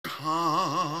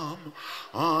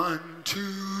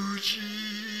unto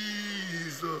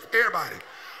Jesus. Everybody.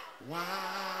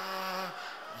 While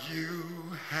you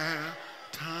have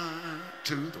time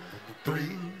to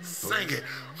bring, sing it.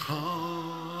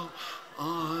 Come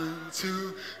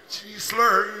unto Jesus.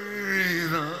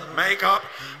 Make up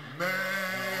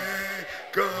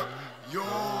your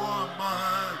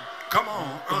mind. Come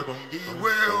on. He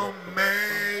will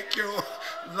make your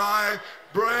life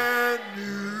brand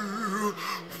new,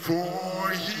 for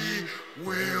he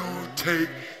will take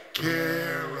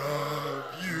care of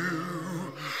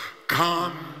you.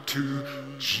 Come to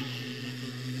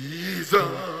Jesus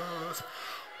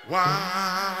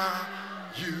while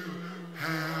you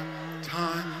have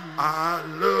time. I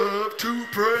love to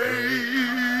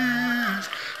praise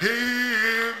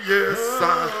him. Yes,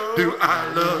 I do. I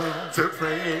love to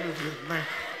praise his name.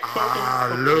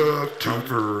 I love to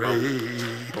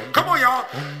praise. Come on, y'all.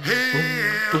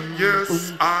 Him,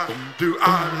 yes, I do.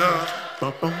 I love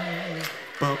to praise.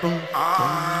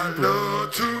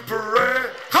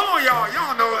 Come on, y'all.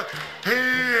 Y'all know it.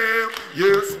 Him,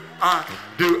 yes, I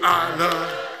do. I love.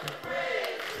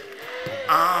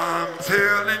 I'm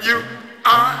telling you,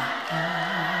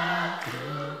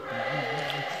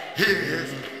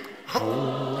 his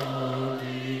holy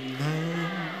name.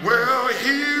 Well,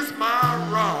 he's my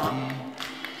rock.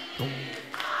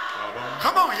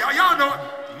 Come on, y'all know it.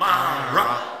 My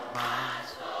rock.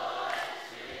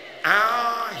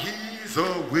 He's a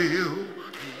will.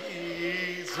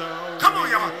 Come on,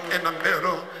 y'all, in the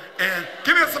middle. And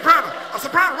give me a soprano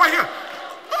right here.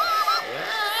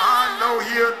 I know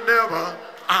he'll never.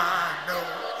 I know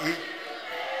he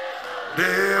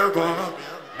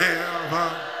never.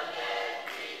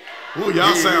 Ooh,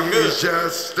 y'all sound good. He's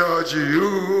just a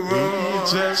Jew.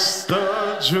 He's just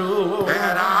a Jew.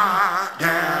 And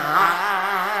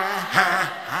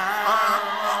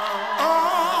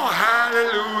oh,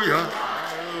 hallelujah.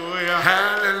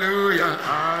 Hallelujah.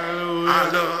 Hallelujah.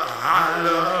 I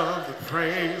love to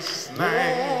praise his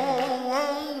name.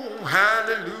 Oh,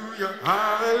 hallelujah.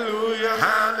 Hallelujah.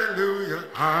 Hallelujah.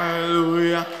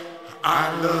 Hallelujah.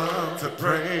 I love to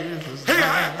praise his name. Hey,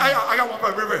 I got one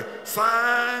more.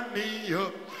 Sign me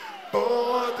up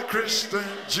for the Christian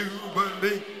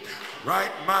Jubilee.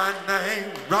 Write my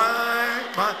name,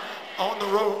 on the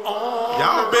road.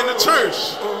 Y'all been to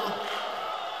church.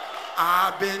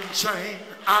 I've been chained.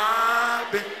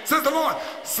 Since the Lord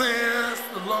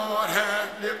has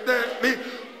lifted me,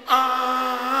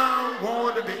 I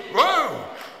want to be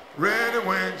ready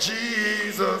when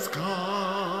Jesus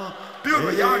comes.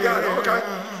 Beautiful, y'all got it. Okay,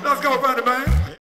 let's go, Brother Man.